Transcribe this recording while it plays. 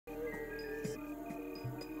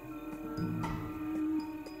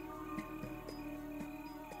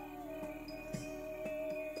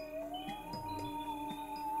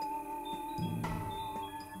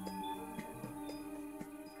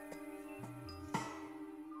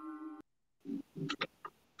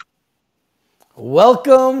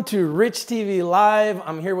Welcome to Rich TV Live.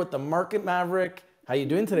 I'm here with the Market Maverick. How you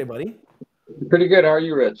doing today, buddy? Pretty good. How are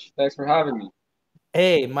you, Rich? Thanks for having me.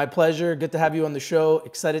 Hey, my pleasure. Good to have you on the show.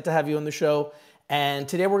 Excited to have you on the show. And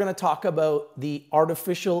today we're going to talk about the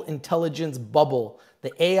artificial intelligence bubble,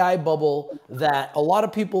 the AI bubble that a lot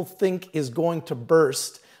of people think is going to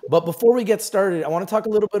burst. But before we get started, I want to talk a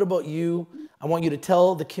little bit about you. I want you to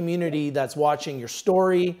tell the community that's watching your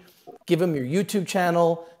story, give them your YouTube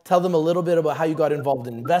channel, tell them a little bit about how you got involved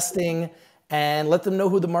in investing, and let them know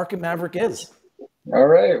who the Market Maverick is. All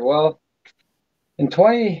right. Well,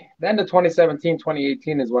 the end of 2017,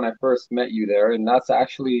 2018 is when I first met you there. And that's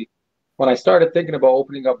actually when I started thinking about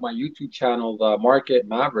opening up my YouTube channel, the Market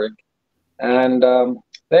Maverick. And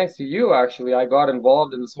thanks to you, actually, I got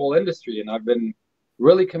involved in this whole industry and I've been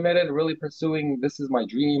really committed, really pursuing. This is my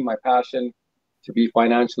dream, my passion to be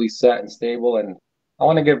financially set and stable. And I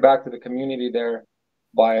want to give back to the community there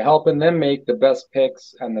by helping them make the best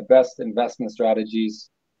picks and the best investment strategies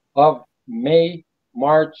of May,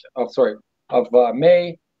 May,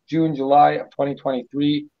 June, July of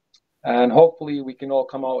 2023. And hopefully we can all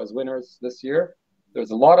come out as winners this year.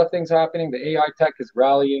 There's a lot of things happening. The AI tech is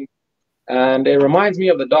rallying. And it reminds me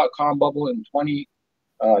of the dot-com bubble in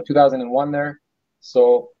 2001 there.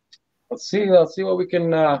 So let's see what we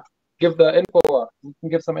can give the info. We can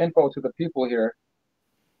give some info to the people here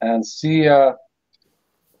and see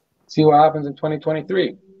what happens in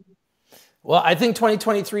 2023. Well, I think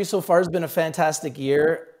 2023 so far has been a fantastic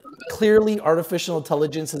year. Clearly, artificial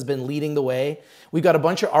intelligence has been leading the way. We've got a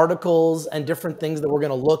bunch of articles and different things that we're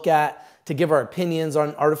going to look at to give our opinions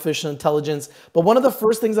on artificial intelligence. But one of the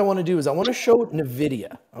first things I want to do is I want to show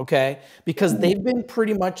NVIDIA, okay? Because they've been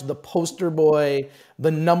pretty much the poster boy,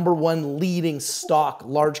 the #1 leading stock,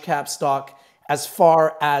 large cap stock, as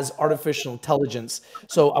far as artificial intelligence.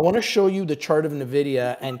 So I want to show you the chart of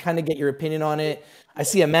NVIDIA and kind of get your opinion on it. I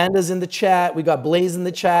see Amanda's in the chat. We got Blaze in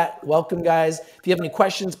the chat. Welcome, guys. If you have any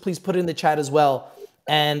questions, please put it in the chat as well.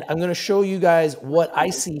 And I'm going to show you guys what I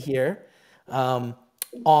see here on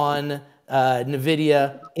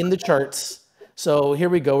NVIDIA in the charts. So here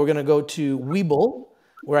we go. We're going to go to Webull,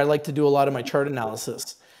 where I like to do a lot of my chart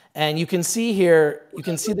analysis. And you can see here, you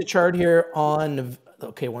can see the chart here on,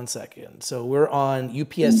 okay, one second. So we're on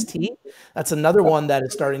UPST. That's another one that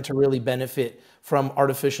is starting to really benefit from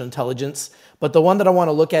artificial intelligence. But the one that I want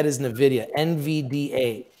to look at is NVIDIA,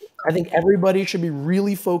 NVDA. I think everybody should be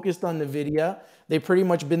really focused on NVIDIA. They've pretty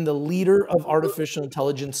much been the leader of artificial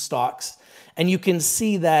intelligence stocks. And you can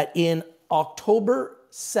see that in October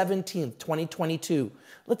 17th, 2022,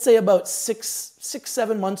 let's say about six,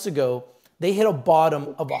 7 months ago, they hit a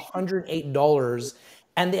bottom of $108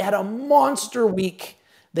 and they had a monster week.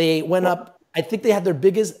 They went up, I think they had their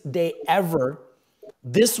biggest day ever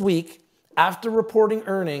this week after reporting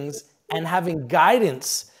earnings and having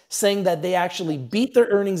guidance saying that they actually beat their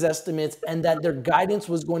earnings estimates and that their guidance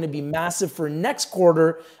was going to be massive for next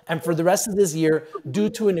quarter and for the rest of this year due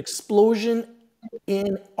to an explosion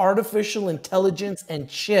in artificial intelligence and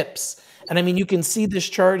chips. And I mean, you can see this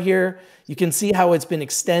chart here. You can see how it's been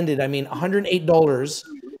extended. I mean, $108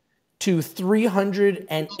 to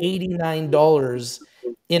 $389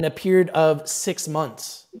 in a period of 6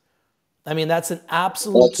 months. I mean, that's an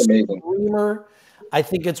absolute screamer. I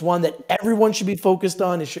think it's one that everyone should be focused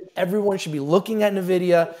on. Everyone should be looking at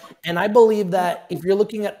NVIDIA. And I believe that if you're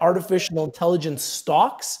looking at artificial intelligence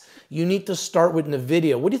stocks, you need to start with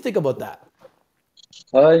NVIDIA. What do you think about that?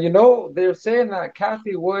 They're saying that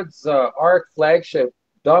Kathy Wood's ARK flagship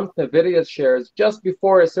dumped NVIDIA's shares just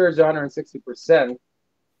before it surged 160%.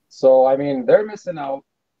 So, I mean, they're missing out.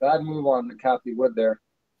 Bad move on the Kathy Wood there.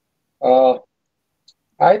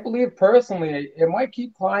 I believe personally it might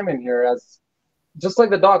keep climbing here as just like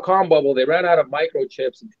the dot-com bubble, they ran out of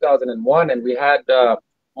microchips in 2001 and we had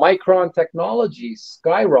Micron technology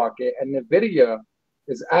skyrocket, and NVIDIA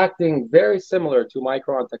is acting very similar to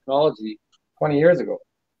Micron technology 20 years ago.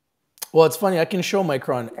 Well, it's funny. I can show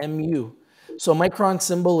Micron, MU. So Micron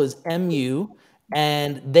symbol is MU,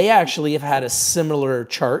 and they actually have had a similar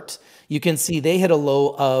chart. You can see they hit a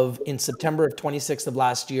low of, in September of 26th of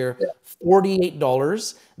last year,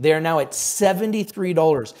 $48. They are now at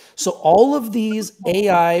 $73. So all of these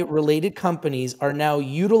AI-related companies are now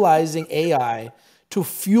utilizing AI to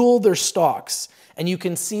fuel their stocks. And you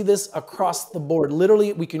can see this across the board.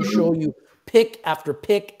 Literally, we can show you pick after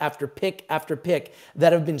pick after pick after pick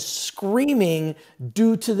that have been screaming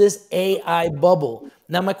due to this AI bubble.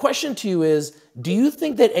 Now, my question to you is, do you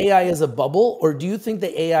think that AI is a bubble, or do you think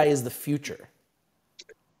that AI is the future?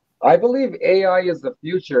 I believe AI is the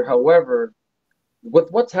future. However,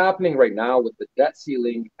 with what's happening right now with the debt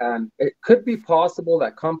ceiling, and it could be possible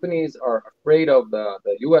that companies are afraid of the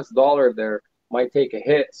US dollar there might take a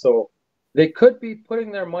hit. So they could be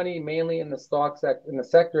putting their money mainly in the in the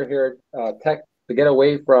sector here, tech, to get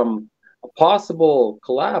away from a possible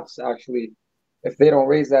collapse, actually. If they don't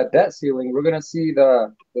raise that debt ceiling, we're going to see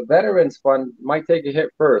the veterans fund might take a hit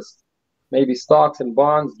first. Maybe stocks and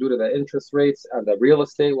bonds due to the interest rates, and the real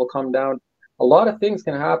estate will come down. A lot of things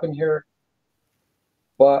can happen here,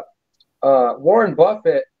 but Warren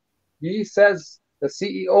Buffett, he says the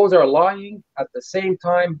CEOs are lying. At the same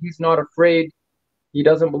time, he's not afraid. He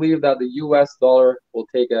doesn't believe that the US dollar will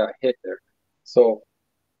take a hit there. So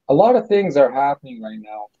a lot of things are happening right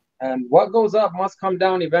now. And what goes up must come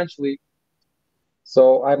down eventually.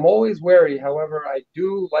 So I'm always wary. However, I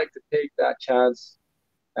do like to take that chance,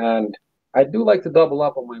 and I do like to double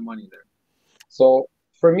up on my money there. So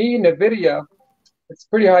for me, NVIDIA, it's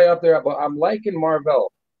pretty high up there, but I'm liking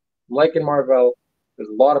Marvell. Like in Marvell, there's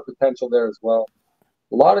a lot of potential there as well.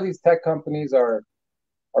 A lot of these tech companies are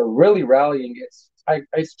really rallying. It's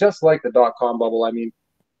just like the dot com bubble. I mean,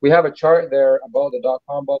 we have a chart there about the dot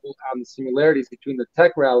com bubble and the similarities between the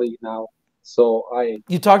tech rally now. So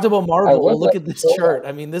You talked about I Marvel. would Well, look like at to this show chart. that.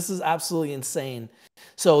 I mean, this is absolutely insane.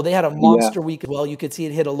 So they had a Yeah, monster week as well. You could see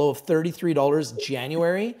it hit a low of $33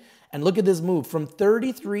 January. And look at this move from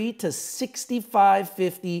 33 to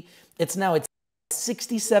 65.50. It's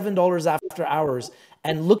 $67 after hours.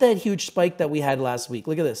 And look at that huge spike that we had last week.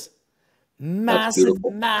 Look at this. that's Massive,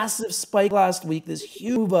 beautiful. massive spike last week. This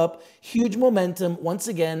huge move up, huge momentum, once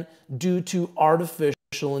again, due to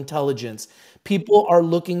artificial intelligence. People are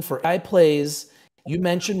looking for AI plays. You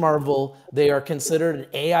mentioned Marvel. They are considered an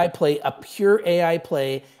AI play, a pure AI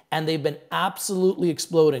play, and they've been absolutely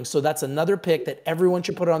exploding. So that's another pick that everyone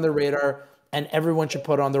should put on their radar and everyone should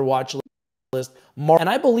put on their watch list. And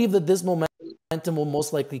I believe that this momentum will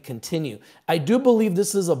most likely continue. I do believe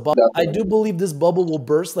this is a bubble. I Definitely. do believe this bubble will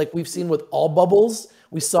burst like we've seen with all bubbles.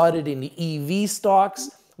 We saw it in the EV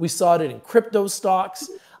stocks. We saw it in crypto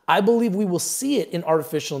stocks. I believe we will see it in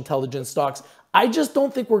artificial intelligence stocks. I just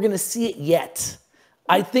don't think we're going to see it yet.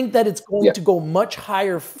 I think that it's going Yeah. to go much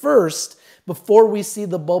higher first before we see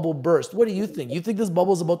the bubble burst. What do you think? You think this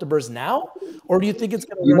bubble is about to burst now? Or do you think it's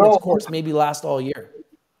going to You run its know, course, maybe last all year?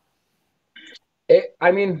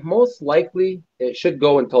 I mean, most likely it should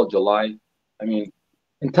go until July. I mean,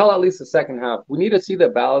 until at least the second half. We need to see the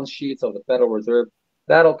balance sheets of the Federal Reserve.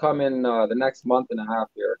 That'll come in the next month and a half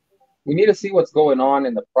here. We need to see what's going on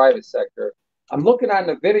in the private sector. I'm looking at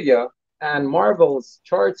NVIDIA and Marvel's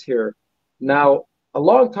charts here. Now, a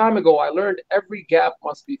long time ago, I learned every gap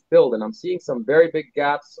must be filled, and I'm seeing some very big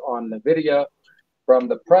gaps on NVIDIA from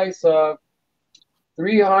the price of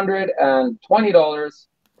 $320,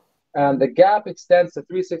 and the gap extends to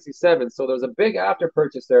 367. So there's a big after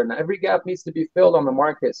purchase there, and every gap needs to be filled on the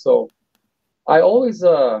market. So I always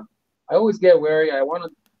I always get wary. I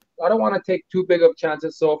don't want to take too big of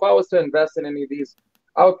chances. So if I was to invest in any of these,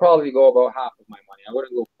 I would probably go about half of my money. I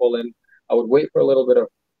wouldn't go full in. I would wait for a little bit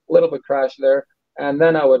crash there, and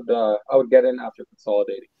then I would get in after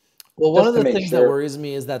consolidating Well, one just of to the make things that sure. worries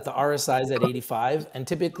me is that the RSI is at 85, and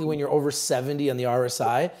typically when you're over 70 on the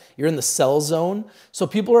RSI, you're in the sell zone. So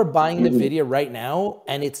people are buying Mhm. Nvidia right now,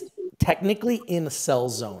 and it's technically in a sell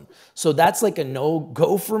zone. So that's like a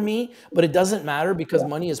no-go for me, but it doesn't matter because Yeah,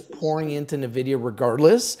 money is pouring into Nvidia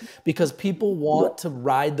regardless because people yeah, want to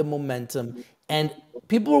ride the momentum, and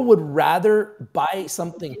people would rather buy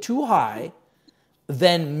something too high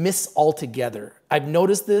than miss altogether. I've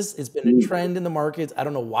noticed this. It's been a mm, trend in the markets. I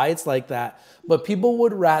don't know why it's like that, but people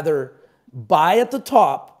would rather buy at the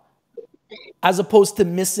top as opposed to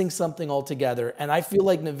missing something altogether. And I feel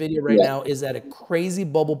like Nvidia right yeah. now is at a crazy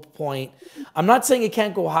bubble point. I'm not saying it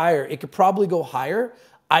can't go higher. It could probably go higher.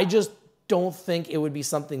 I just don't think it would be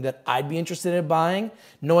something that I'd be interested in buying,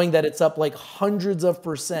 knowing that it's up like hundreds of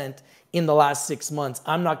percent in the last 6 months.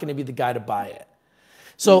 I'm not going to be the guy to buy it.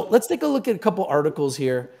 So let's take a look at a couple articles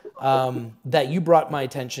here that you brought my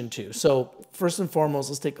attention to. So first and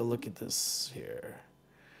foremost, let's take a look at this here.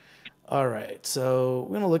 All right, so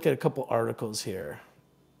we're going to look at a couple articles here.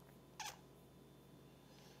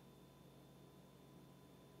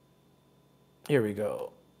 Here we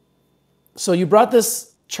go. So you brought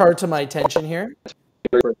this chart to my attention here.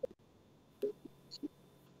 You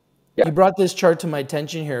Yeah. brought this chart to my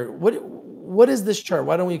attention here. What is this chart?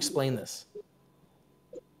 Why don't we explain this?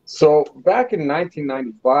 So back in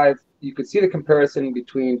 1995, you could see the comparison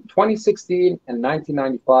between 2016 and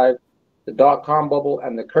 1995, the dot-com bubble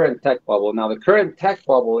and the current tech bubble. Now, the current tech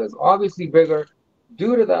bubble is obviously bigger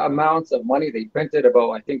due to the amounts of money they printed,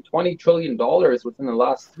 about, I think, $20 trillion within the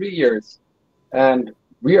last 3 years. and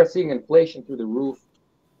we are seeing inflation through the roof.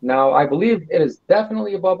 Now, I believe it is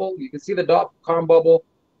definitely a bubble. You can see the dot-com bubble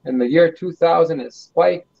in the year 2000. It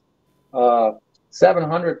spiked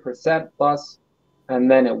 700% plus, and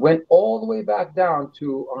then it went all the way back down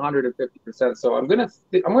to 150%. So I'm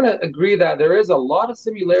gonna agree that there is a lot of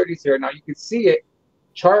similarities here. Now you can see it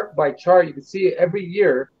chart by chart. You can see it every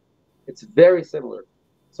year. It's very similar.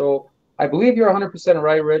 So I believe you're 100%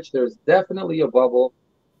 right, Rich. There's definitely a bubble.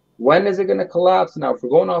 When is it going to collapse? Now, if we're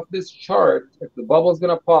going off this chart, if the bubble is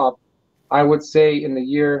going to pop, I would say in the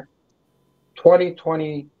year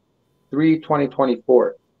 2023,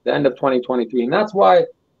 2024, the end of 2023. And that's why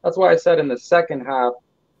I said in the second half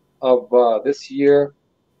of this year,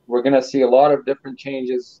 we're going to see a lot of different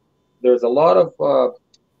changes. There's a lot of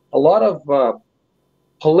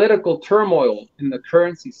political turmoil in the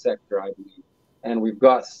currency sector, I believe. And we've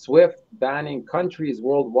got SWIFT banning countries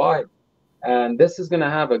worldwide. And this is going to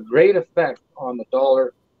have a great effect on the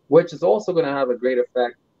dollar, which is also going to have a great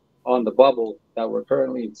effect on the bubble that we're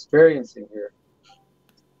currently experiencing here.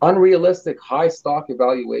 Unrealistic high stock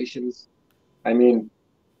evaluations. I mean,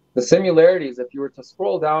 the similarities, if you were to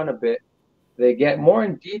scroll down a bit, they get more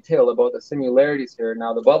in detail about the similarities here.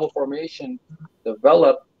 Now, the bubble formation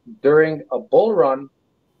developed during a bull run,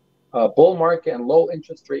 bull market, and low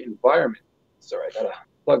interest rate environment. Sorry, I gotta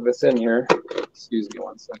plug this in here. Excuse me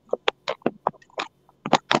one second.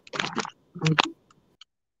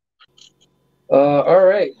 All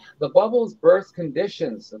right. The bubble's burst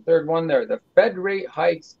conditions. The third one there. The Fed rate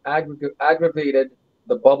hikes aggravated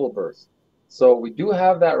the bubble burst. So we do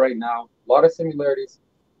have that right now. A lot of similarities.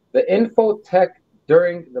 The infotech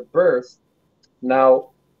during the burst.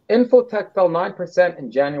 Now, infotech fell 9%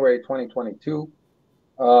 in January 2022.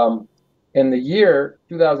 Um, in the year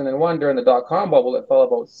 2001, during the dot-com bubble, it fell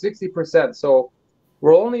about 60%. So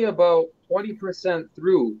we're only about 20%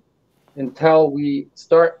 through until we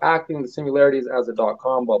start acting the similarities as a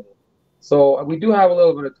dot-com bubble. So we do have a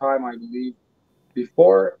little bit of time, I believe,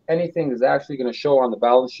 before anything is actually going to show on the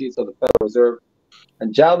balance sheets of the Federal Reserve.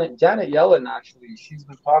 And Janet Yellen, actually, she's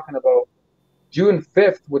been talking about June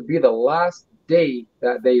 5th would be the last day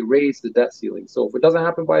that they raise the debt ceiling. So if it doesn't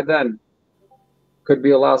happen by then, could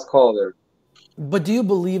be a last call there. But do you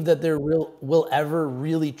believe that there will ever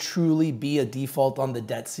really truly be a default on the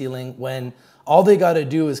debt ceiling when all they got to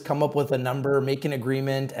do is come up with a number, make an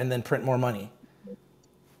agreement, and then print more money?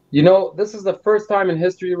 You know, this is the first time in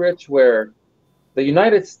history, Rich, where the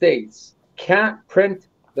United States can't print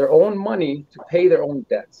their own money to pay their own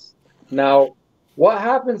debts. Now, what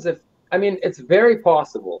happens if, I mean, it's very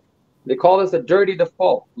possible. They call this a dirty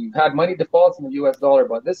default. We've had money defaults in the US dollar,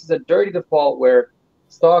 but this is a dirty default where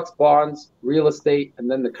stocks, bonds, real estate,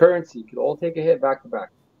 and then the currency could all take a hit back to back.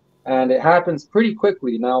 And it happens pretty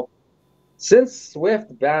quickly. Now, since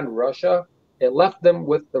SWIFT banned Russia, it left them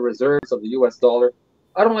with the reserves of the US dollar.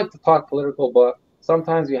 I don't like to talk political, but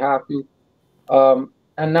sometimes you have to.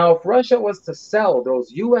 And now, if Russia was to sell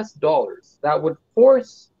those US dollars, that would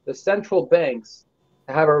force the central banks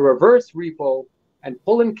to have a reverse repo and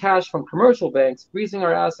pull in cash from commercial banks, freezing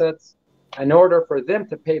our assets in order for them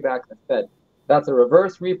to pay back the Fed. That's a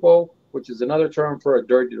reverse repo, which is another term for a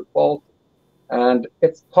dirty default. And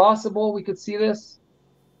it's possible we could see this.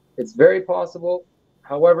 It's very possible.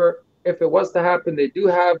 However, if it was to happen, they do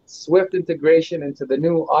have Swift integration into the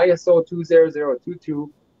new ISO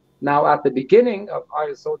 20022. Now, at the beginning of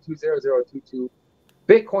ISO 20022,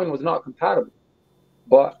 Bitcoin was not compatible.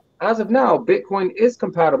 But as of now, Bitcoin is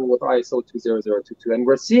compatible with ISO 20022. And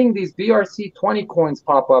we're seeing these BRC20 coins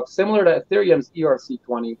pop up, similar to Ethereum's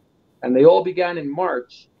ERC20. And they all began in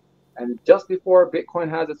March. And just before Bitcoin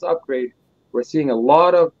has its upgrade, we're seeing a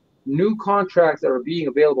lot of new contracts that are being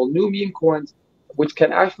available, new meme coins, which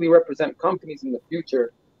can actually represent companies in the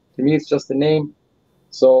future. To me, it's just a name.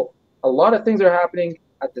 So a lot of things are happening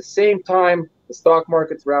at the same time. The stock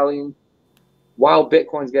market's rallying while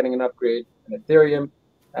Bitcoin's getting an upgrade, and Ethereum,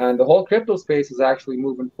 and the whole crypto space is actually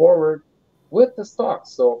moving forward with the stocks.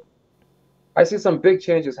 So I see some big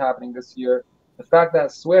changes happening this year. The fact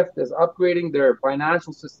that Swift is upgrading their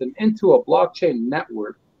financial system into a blockchain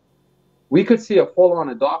network, we could see a full-on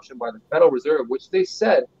adoption by the Federal Reserve, which they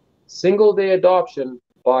said single-day adoption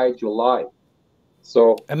by July.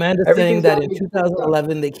 So Amanda's saying everything's that got to in be done.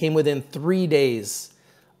 2011, they came within 3 days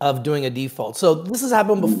of doing a default. So this has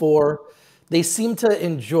happened before. They seem to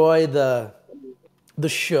enjoy the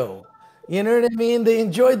show. You know what I mean? They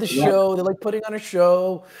enjoy the Yeah, show. They like putting on a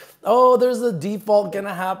show. Oh, there's a default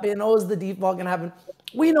gonna happen. Oh, is the default gonna happen?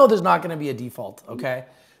 We know there's not gonna be a default, okay?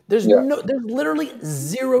 yeah, There's literally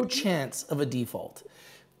zero chance of a default.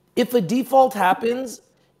 If a default happens,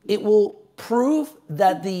 it will prove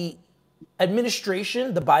that the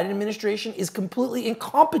administration, the Biden administration, is completely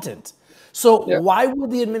incompetent. So Yeah. why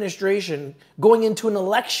would the administration, going into an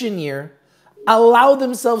election year, allow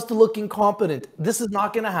themselves to look incompetent? This is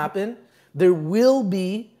not going to happen. There will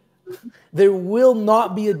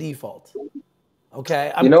not be a default. Okay,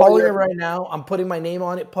 You I'm know, calling it you're right now. I'm putting my name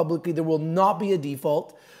on it publicly. There will not be a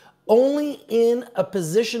default. Only in a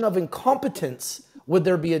position of incompetence would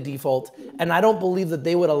there be a default. And I don't believe that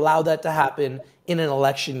they would allow that to happen in an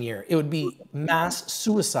election year. It would be mass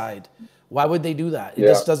suicide. Why would they do that? It yeah.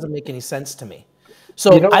 just doesn't make any sense to me. You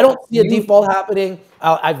So I know, don't see a default happening.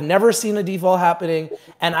 I've never seen a default happening.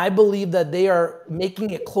 And I believe that they are making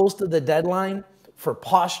it close to the deadline for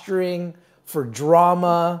posturing, for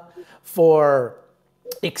drama, for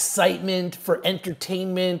excitement, for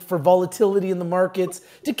entertainment, for volatility in the markets,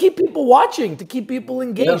 to keep people watching, to keep people yeah.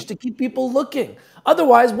 engaged, to keep people looking.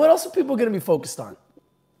 Otherwise, what else are people going to be focused on?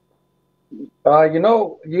 You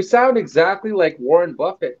know, you sound exactly like Warren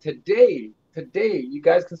Buffett. Today, you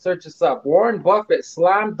guys can search this up. Warren Buffett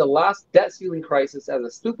slammed the last debt ceiling crisis as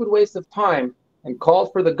a stupid waste of time and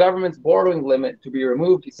called for the government's borrowing limit to be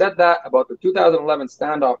removed. He said that about the 2011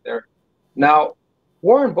 standoff there. Now,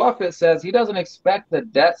 Warren Buffett says he doesn't expect the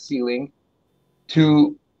debt ceiling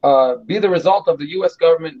to be the result of the U.S.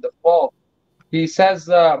 government default. He says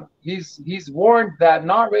he's warned that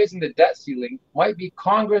not raising the debt ceiling might be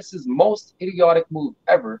Congress's most idiotic move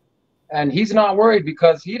ever, and he's not worried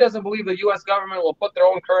because he doesn't believe the U.S. government will put their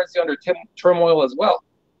own currency under turmoil as well.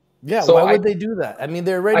 Yeah, So why I would they do that? I mean,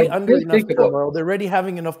 they're I already under did enough think about turmoil. They're already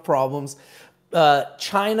having enough problems.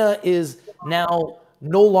 China is now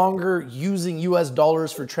no longer using US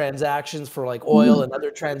dollars for transactions for like oil and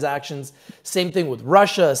other transactions. Same thing with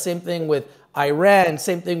Russia, same thing with Iran,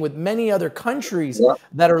 same thing with many other countries yeah.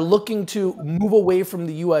 that are looking to move away from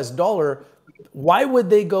the US dollar. Why would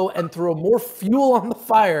they go and throw more fuel on the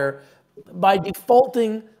fire by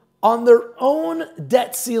defaulting on their own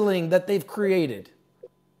debt ceiling that they've created?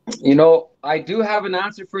 You know, I do have an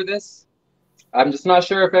answer for this. I'm just not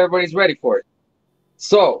sure if everybody's ready for it.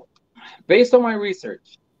 So, based on my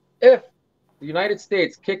research, if the United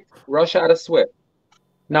States kicked Russia out of SWIFT,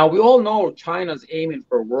 now we all know China's aiming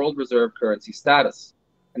for world reserve currency status,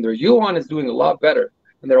 and their yuan is doing a lot better.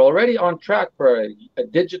 And they're already on track for a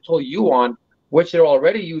digital yuan, which they're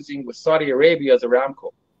already using with Saudi Arabia's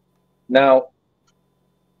Aramco. Now,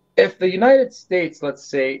 if the United States, let's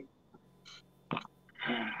say,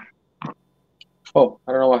 oh,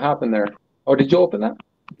 I don't know what happened there. Oh, did you open that?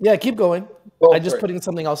 Yeah, keep going. Oh, I'm just sorry. putting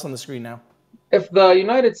something else on the screen now. If the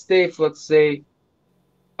United States, let's say,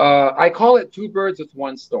 I call it two birds with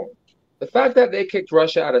one stone. The fact that they kicked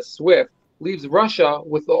Russia out of SWIFT leaves Russia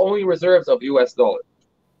with the only reserves of US dollar.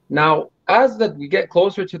 Now, as we get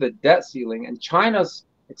closer to the debt ceiling and China's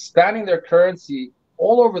expanding their currency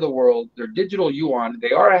all over the world, their digital yuan,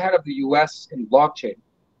 they are ahead of the US in blockchain.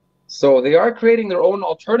 So they are creating their own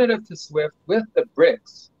alternative to SWIFT with the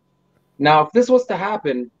BRICS. Now, if this was to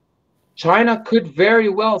happen, China could very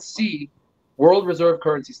well see world reserve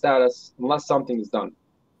currency status unless something is done.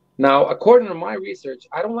 Now, according to my research,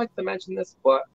 I don't like to mention this, but